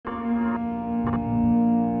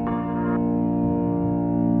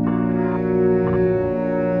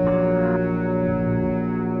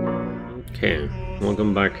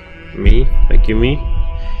welcome back. Thank you, me.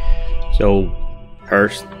 So,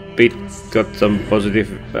 first bit got some positive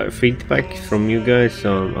feedback from you guys,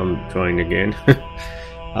 so I'm trying again.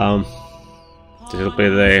 This will be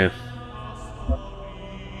the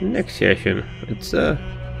next session. It's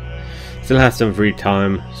still have some free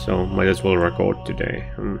time, so might as well record today.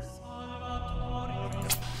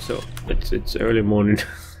 So it's early morning,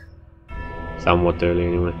 somewhat early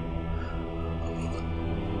anyway.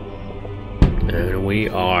 And we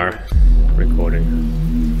are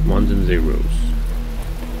recording ones and zeros.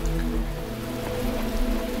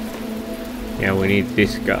 Yeah, we need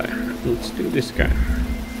this guy. Let's do this guy.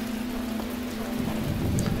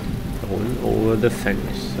 Going over the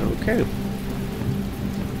fence. Okay.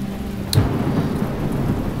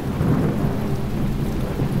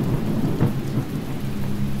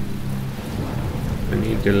 I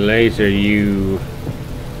need to laser you.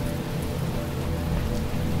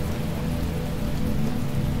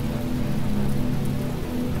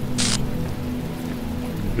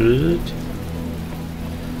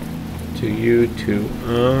 To you too.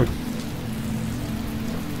 I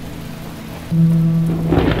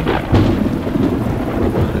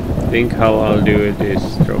think how I'll do it is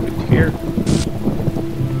throw it here.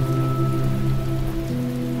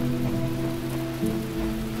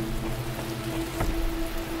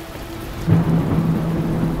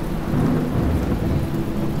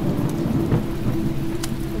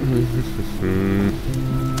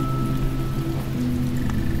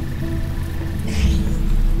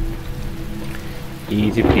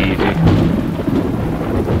 Easy peasy.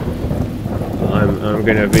 I'm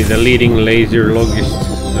gonna be the leading laser logist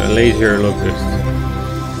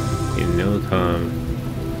in no time.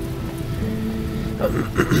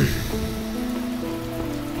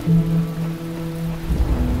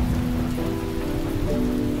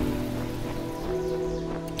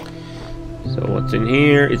 So what's in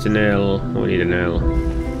here? It's an L. We need an L.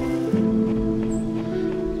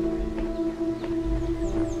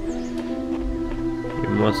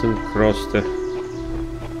 Mustn't cross the...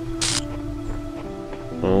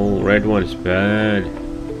 Oh, red one is bad.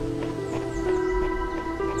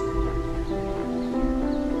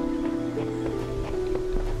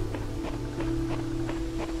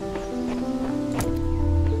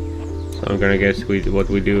 So I'm gonna guess what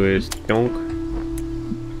we do is donk.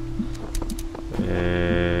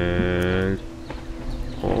 And...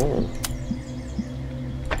 Oh.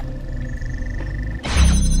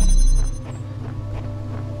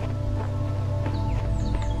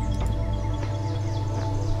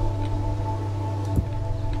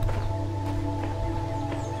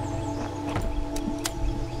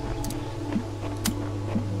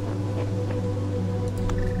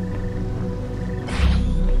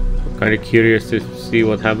 Kind of curious to see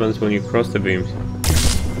what happens when you cross the beams.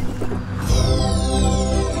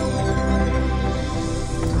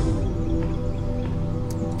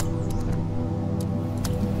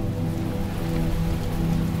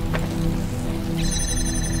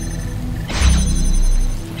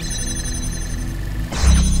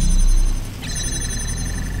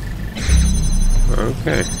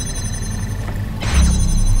 Okay.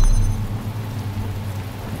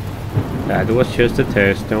 That was just a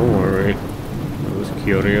test, don't worry. I was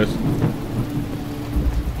curious.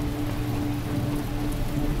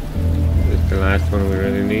 This is the last one we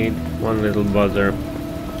really need. One little buzzer.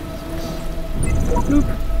 Bloop.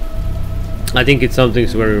 I think it's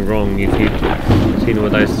something's very wrong. If you'd seen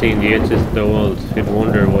what I've seen, the edges of the walls, you'd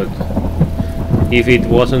wonder what... if it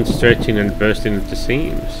wasn't stretching and bursting at the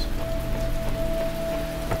seams.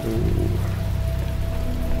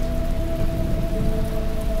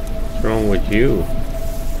 What's wrong with you?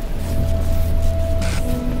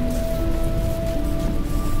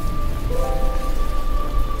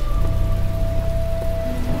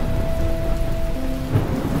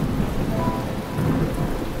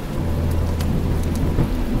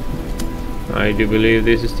 I do believe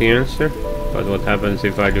this is the answer, but what happens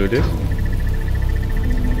if I do this?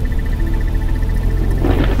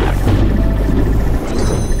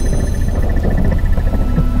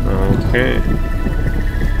 Okay.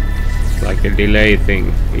 Like a delay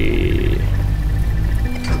thing.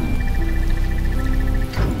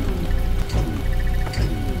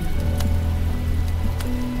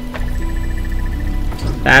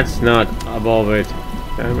 That's not above it.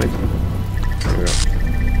 Damn it. There we go.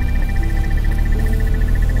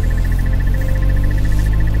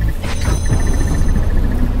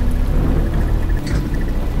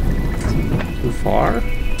 Too far?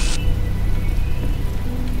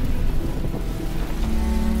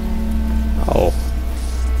 Oh.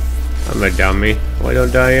 I'm a dummy. Why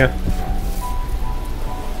don't I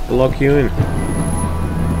block you in?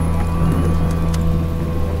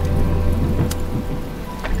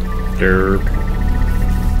 Derp.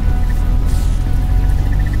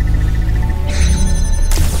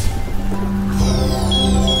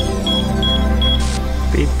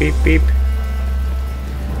 Beep, beep, beep.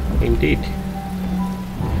 Indeed.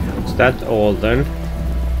 Is that all then?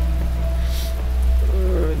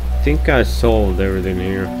 I think I solved everything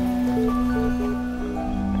here.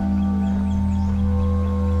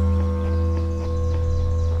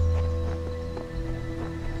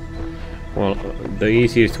 Well, the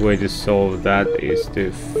easiest way to solve that is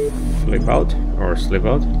to flip out or slip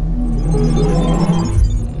out.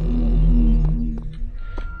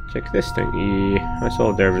 Check this thing. Yeah, I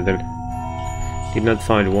solved everything. Did not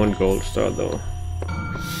find one gold star though.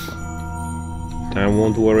 I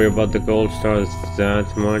won't worry about the gold stars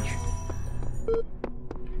that much.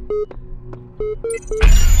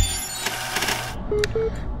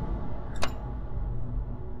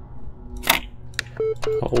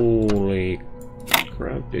 Holy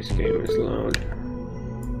crap, this game is loud.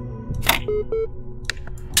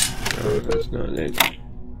 No, that's not it.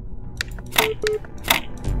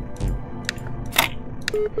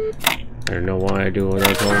 I don't know why I do what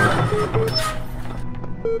I told.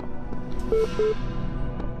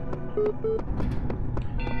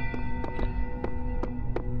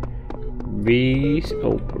 These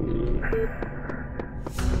open.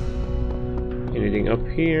 Anything up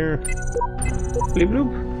here? Bleep bloop.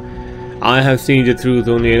 I have seen the truth,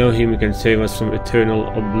 only Elohim can save us from eternal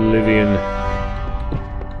oblivion.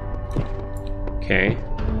 Okay.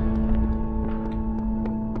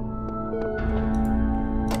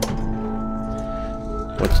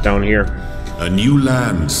 What's down here? A new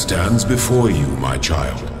land stands before you, my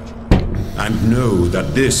child. And know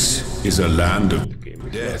that this is a land of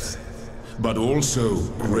death, but also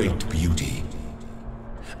great beauty.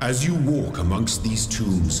 As you walk amongst these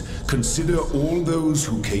tombs, consider all those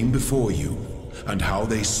who came before you, and how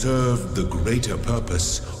they served the greater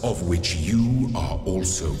purpose of which you are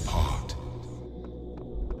also part.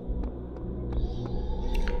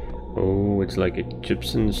 Oh, it's like a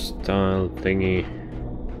Egyptian style thingy.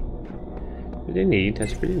 Pretty neat,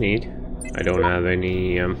 that's pretty neat. I don't have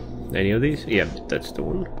any of these? Yeah, that's the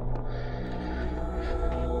one.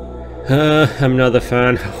 I'm not a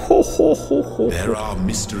fan. Ho, ho, ho, ho. There are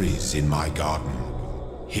mysteries in my garden,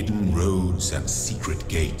 hidden roads and secret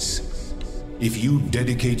gates. If you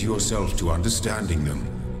dedicate yourself to understanding them,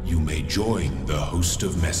 you may join the host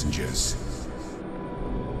of messengers.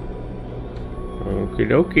 Okie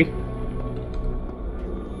dokie.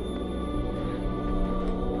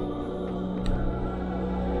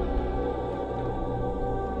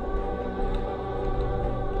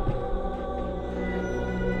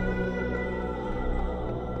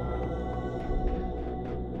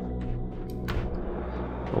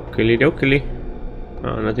 Okily dokily.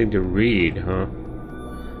 Oh, nothing to read, huh?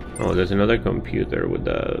 Oh, there's another computer with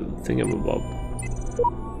the thingamabob.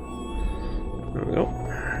 There we go.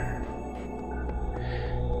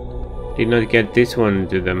 Did not get this one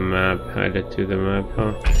to the map. Added to the map,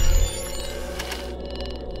 huh?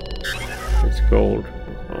 It's gold.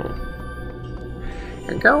 Oh.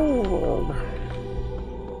 Gold.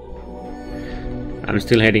 I'm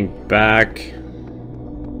still heading back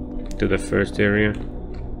to the first area.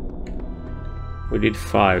 We did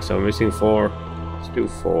 5, so I'm missing 4. Let's do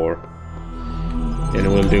 4.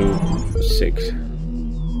 Then we'll do 6.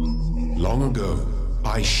 Long ago,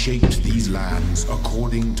 I shaped these lands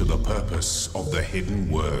according to the purpose of the hidden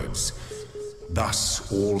words.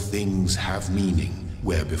 Thus, all things have meaning,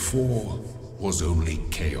 where before was only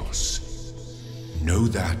chaos. Know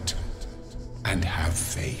that, and have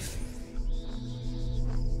faith.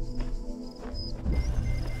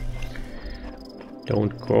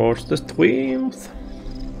 Don't cross the streams.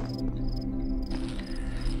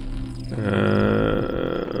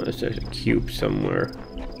 There's a cube somewhere.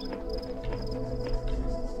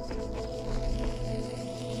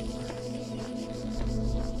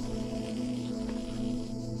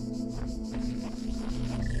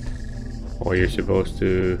 Or you're supposed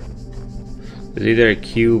to... It's either a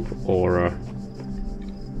cube or a...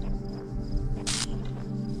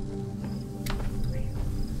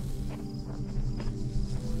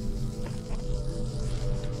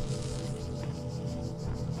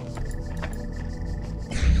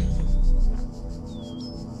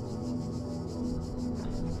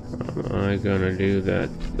 Am I gonna do that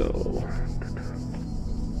though?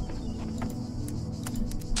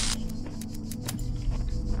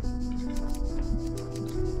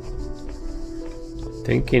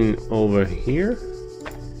 Thinking over here.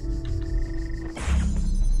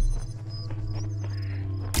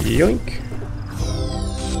 Yoink.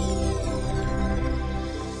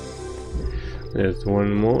 There's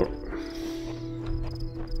one more.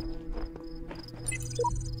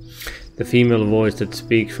 The female voice that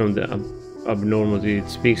speaks from the abnormality, it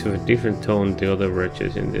speaks of a different tone to the other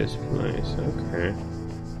wretches in this place. Okay.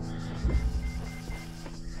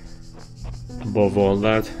 Above all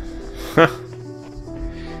that.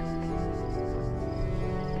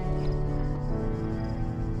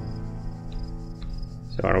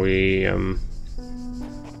 So are we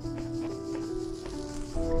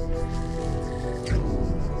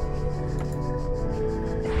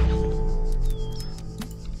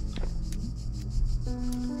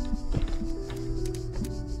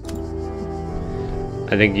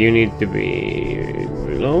I think you need to be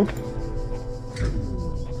below.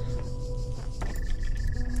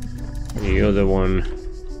 The other one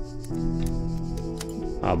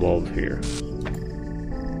above here.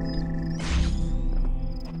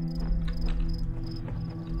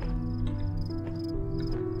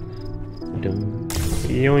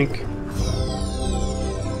 Yoink.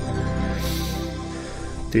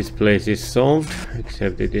 This place is solved,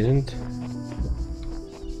 except it isn't.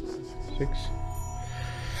 6.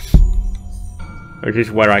 Which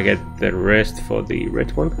is where I get the rest for the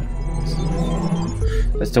red one.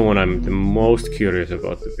 That's the one I'm the most curious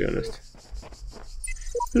about, to be honest.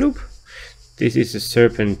 Loop. This is a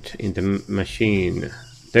serpent in the machine.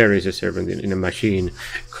 There is a serpent in a machine.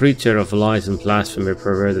 Creature of lies and blasphemy,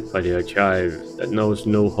 perverted by the archive, that knows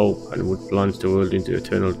no hope and would plunge the world into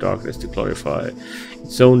eternal darkness to glorify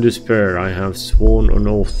its own despair. I have sworn on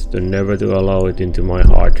oath to never to allow it into my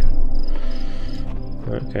heart.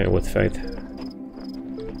 Okay, with faith.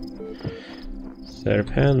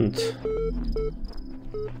 Serpent.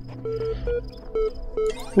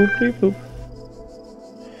 Boop, beep, boop.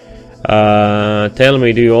 Tell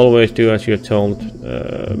me, do you always do as you're told?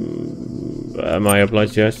 Am I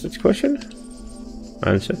obliged to ask this question?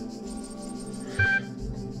 Answer.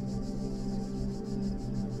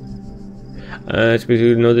 It's because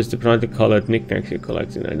you notice the brightly colored knickknacks you're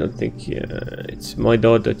collecting. I don't think it's my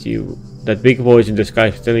thought that that big voice in the sky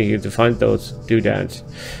is telling you to find those doodads,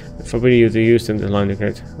 forbidding you to use them to line the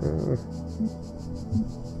gate.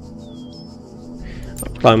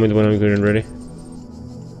 I'll climb it when I'm good and ready.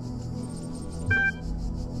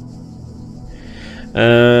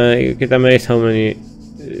 You get amazed how many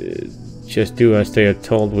just do as they are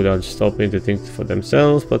told without stopping to think for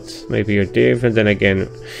themselves, but maybe you're different, then again,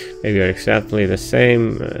 maybe you're exactly the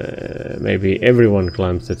same. Maybe everyone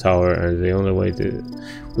climbs the tower and the only way to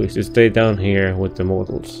is to stay down here with the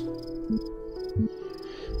mortals.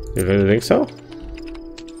 You really think so?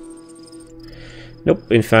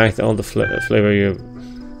 Nope, in fact, all the flavor you're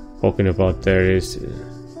talking about there is a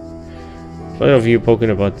lot of you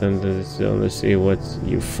poking about them to only see what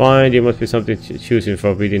you find. There must be something choosing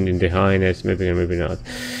forbidden in the highness, maybe or maybe not.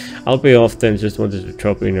 I'll be off then, just wanted to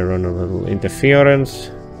drop in and run a little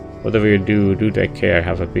interference. Whatever you do take care,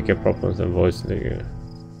 have a bigger problem than voice.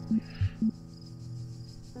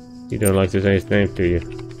 You don't like to say his name, do you?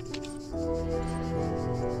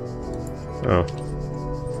 Oh.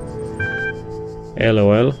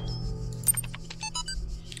 LOL.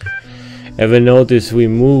 Ever notice we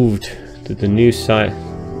moved to the new site?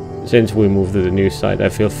 Since we moved to the new site, I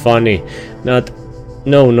feel funny. Not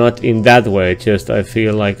in that way, just I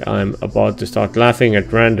feel like I'm about to start laughing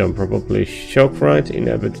at random, probably shock, right?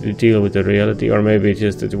 Inability to deal with the reality, or maybe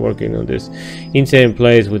just that working on this insane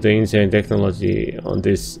place with the insane technology on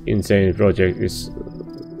this insane project is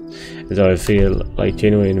as I feel like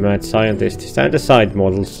genuine mad scientists. Stand aside,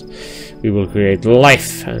 models. We will create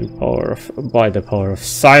life and power by the power of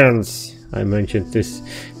science. I mentioned this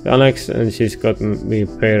to Alex and she's got me a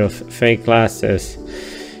pair of fake glasses.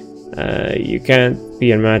 You can't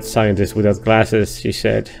be a mad scientist without glasses, she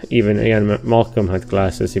said. Even Ian Malcolm had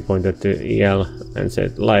glasses. He pointed to EL and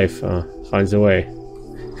said, life finds a way.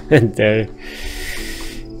 And there,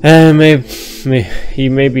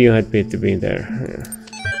 maybe you had to be there. Yeah.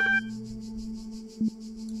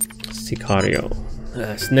 Sicario.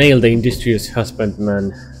 Snail, the industrious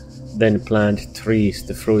husbandman, then planted trees,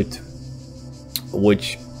 the fruit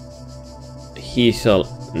which he shall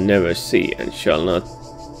never see and shall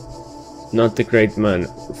not the great man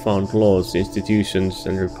who found laws, institutions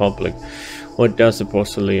and republic. What does the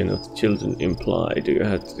postulate of children imply? Do you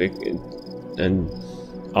have to take it and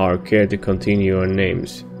our care to continue our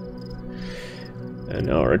names and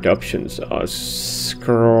our adoptions, our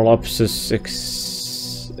scrolopsis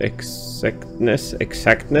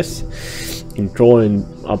exactness in drawing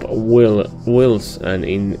up wills and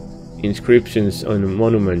in inscriptions on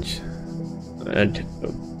monuments and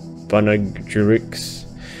panegyrics,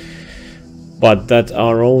 but that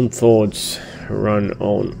our own thoughts run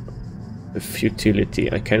on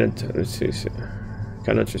futility. I cannot resist.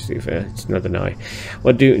 Cannot receive. It's not an eye.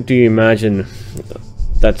 What do you imagine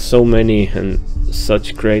that so many and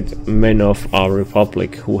such great men of our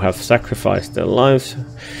republic who have sacrificed their lives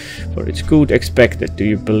for its good expected? Do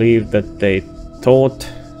you believe that they thought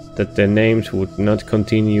that their names would not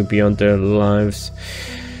continue beyond their lives?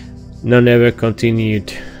 None ever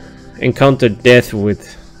encountered death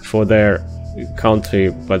for their country,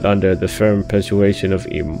 but under the firm persuasion of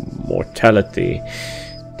immortality.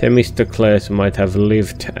 Themistocles might have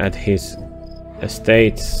lived at his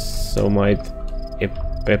estate, so might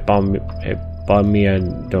Epaminondas,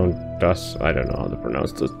 I don't know how to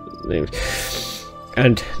pronounce those names,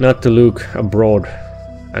 and not to look abroad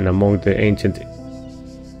and among the ancient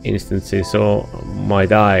instances, so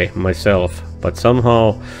might I myself, but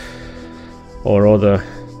somehow or other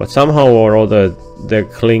there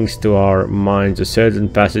clings to our minds a certain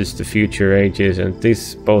passage to future ages, and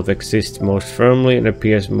this both exists most firmly and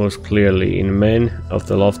appears most clearly in men of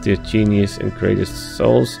the loftiest genius and greatest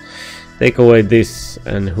souls. Take away this,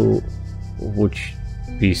 and who would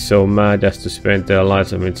be so mad as to spend their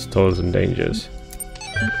lives amidst toils and dangers?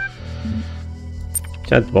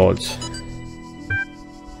 Chatbots.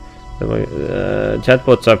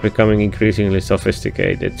 Chatbots are becoming increasingly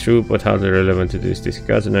sophisticated. True, but hardly relevant to this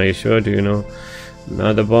discussion. Are you sure? Do you know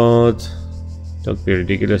not about? Don't be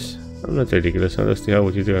ridiculous. I'm not ridiculous. Honestly, how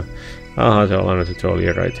would you do? Ah, I'm not a troll.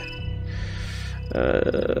 You're right.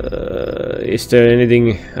 Is there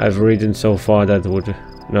anything I've written so far that would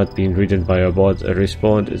not be written by a bot? A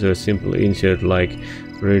respond is a simple insert like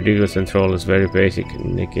ridiculous and troll is very basic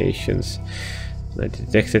negations. I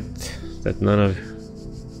detected that none of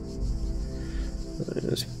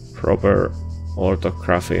is proper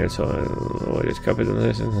orthography and so on. What is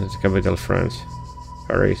capitalism? It's capital France.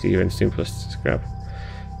 Paris, even simplest scrap.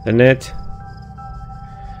 The net.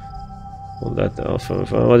 Well, that also.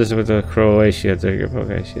 What is it with the Croatia?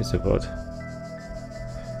 Okay, she's a bot.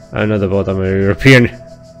 I'm not a bot, I'm a European.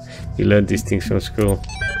 You learned these things from school.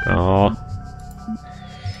 Oh.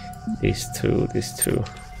 This too.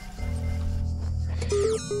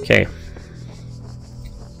 Okay.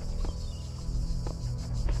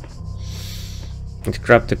 Let's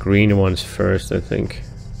grab the green ones first, I think.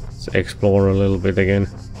 Let's explore a little bit again.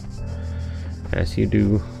 As you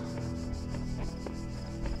do.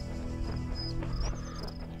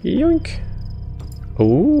 Yoink!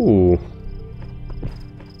 Oh!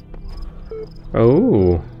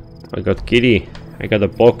 Oh! I got kitty. I got a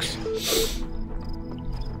box.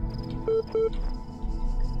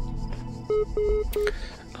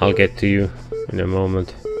 I'll get to you in a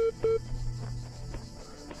moment.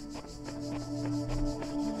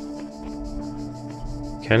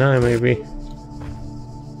 Can I maybe?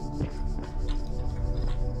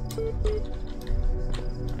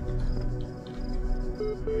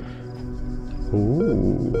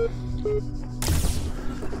 Ooh.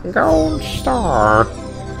 Gold star.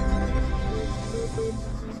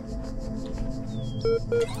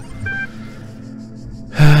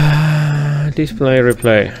 Display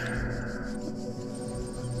replay.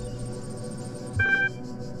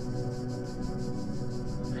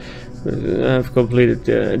 I've completed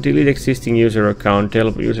delete existing user account,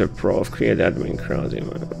 tell user prof, create admin crowd.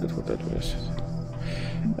 That's what that was.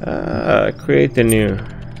 Create a new.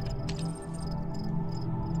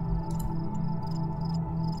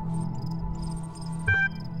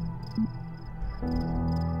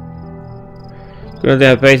 Currently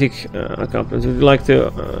have basic account. Would you like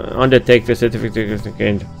to undertake the certificate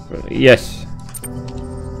again? Yes.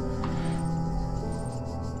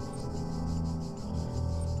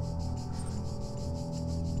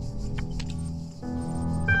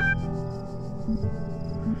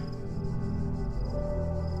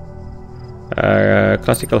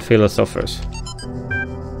 Classical philosophers.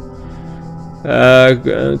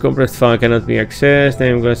 Compressed file cannot be accessed.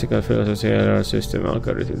 Name classical philosophy system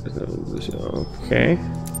algorithm. Okay.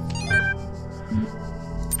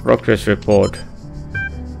 Progress report.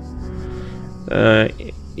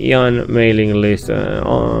 Ian mailing list.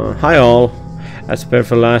 Hi all. As per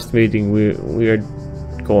the last meeting, we are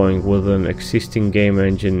going with an existing game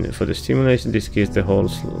engine for the simulation. This gives the whole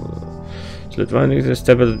advantage,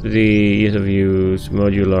 stability, ease of use,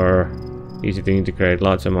 modular, easy to integrate,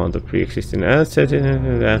 large amount of pre-existing assets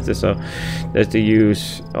after, so that's the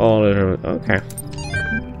use all of. Okay,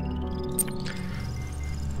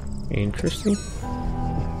 interesting.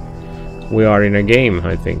 We are in a game,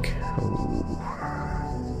 I think.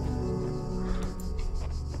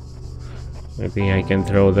 Maybe I can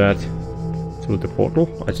throw that through the portal.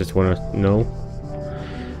 I just want to know.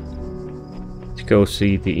 Let's go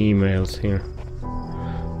see the emails here.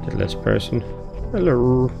 The last person.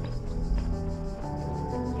 Hello.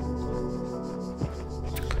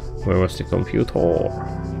 Where was the computer?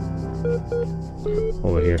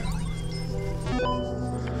 Over here.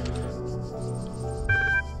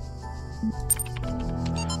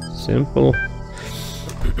 Simple.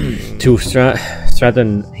 To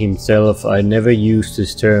Stratton himself, I never used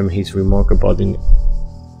this term. His remark about the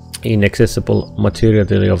inaccessible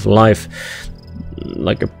materiality of life,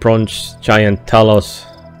 like a bronze giant Talos.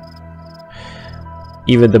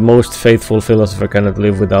 Even the most faithful philosopher cannot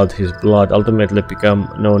live without his blood, ultimately become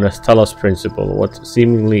known as Talos principle. What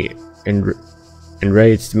seemingly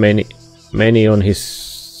enraged many on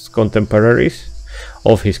his contemporaries,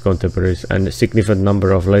 and a significant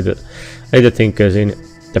number of later thinkers in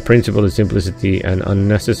the principle is simplicity and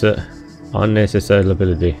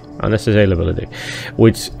unnecessarability,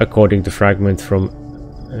 which, according to fragment from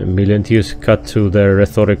Milentius, cut through their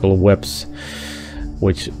rhetorical webs,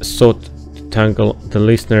 which sought to tangle the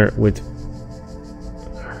listener with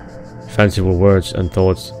fanciful words and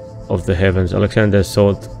thoughts of the heavens. Alexander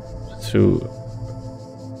sought through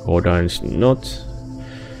Gordine's knot.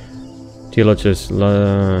 Theologus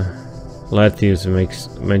Laertius makes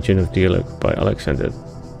mention of dialogue by Alexander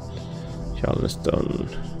Charleston,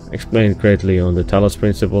 explained greatly on the Talos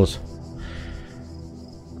principles,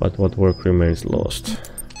 but what work remains lost.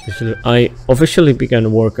 I officially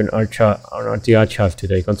began work on the archive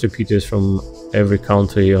today. Contributors from every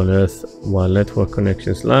country on Earth, while network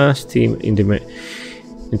connections last, team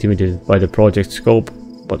intimidated by the project scope,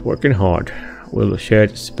 but working hard. We'll share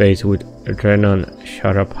space with Renan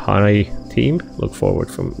Sharaphani team. Look forward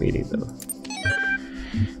from meeting them.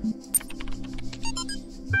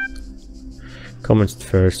 Comments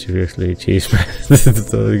first, seriously, jeez man.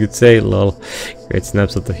 That's all you could say, lol. Great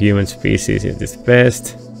snaps of the human species at its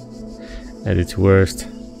best, at its worst.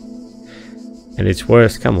 And its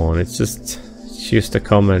worst, come on, it's just a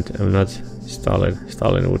comment. I'm not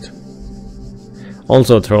Stalin would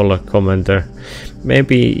also troll a commenter.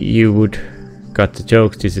 Maybe you would cut the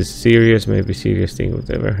jokes, this is serious, maybe serious thing would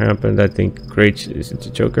ever happen. I think great isn't a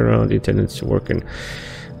joke around, internet's working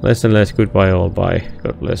less and less. Goodbye all, bye,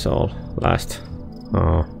 God bless all. Last.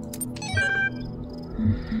 Oh,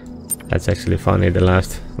 that's actually funny, the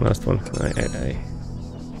last one.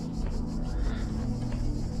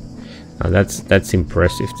 Now that's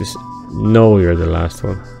impressive. No, you're the last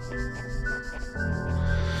one.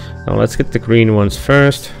 Now let's get the green ones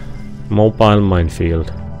first. Mobile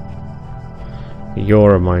minefield.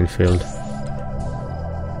 You're a minefield.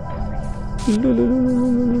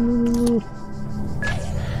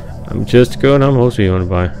 I'm just going, I'm also you wanna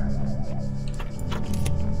buy.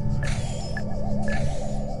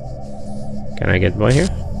 Can I get by here?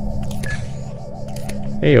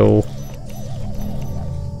 Heyo.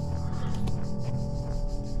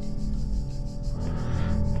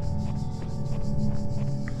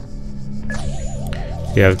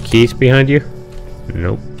 Do you have keys behind you?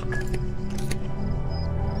 Nope.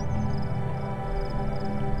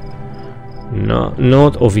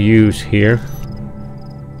 Not of use here.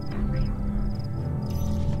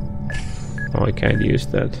 Oh, I can't use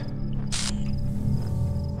that.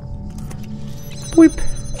 Whip.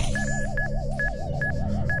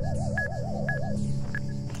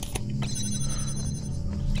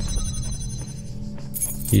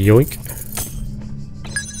 Yoink.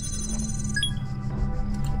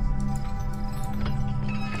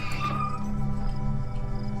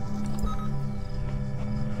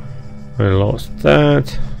 I lost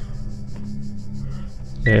that.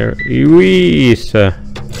 There is.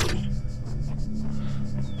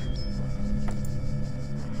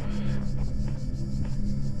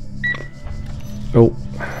 Oh.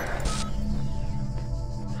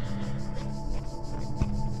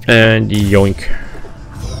 And yoink.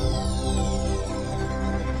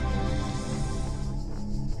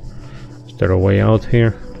 Is there a way out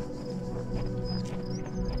here?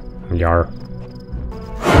 Yar.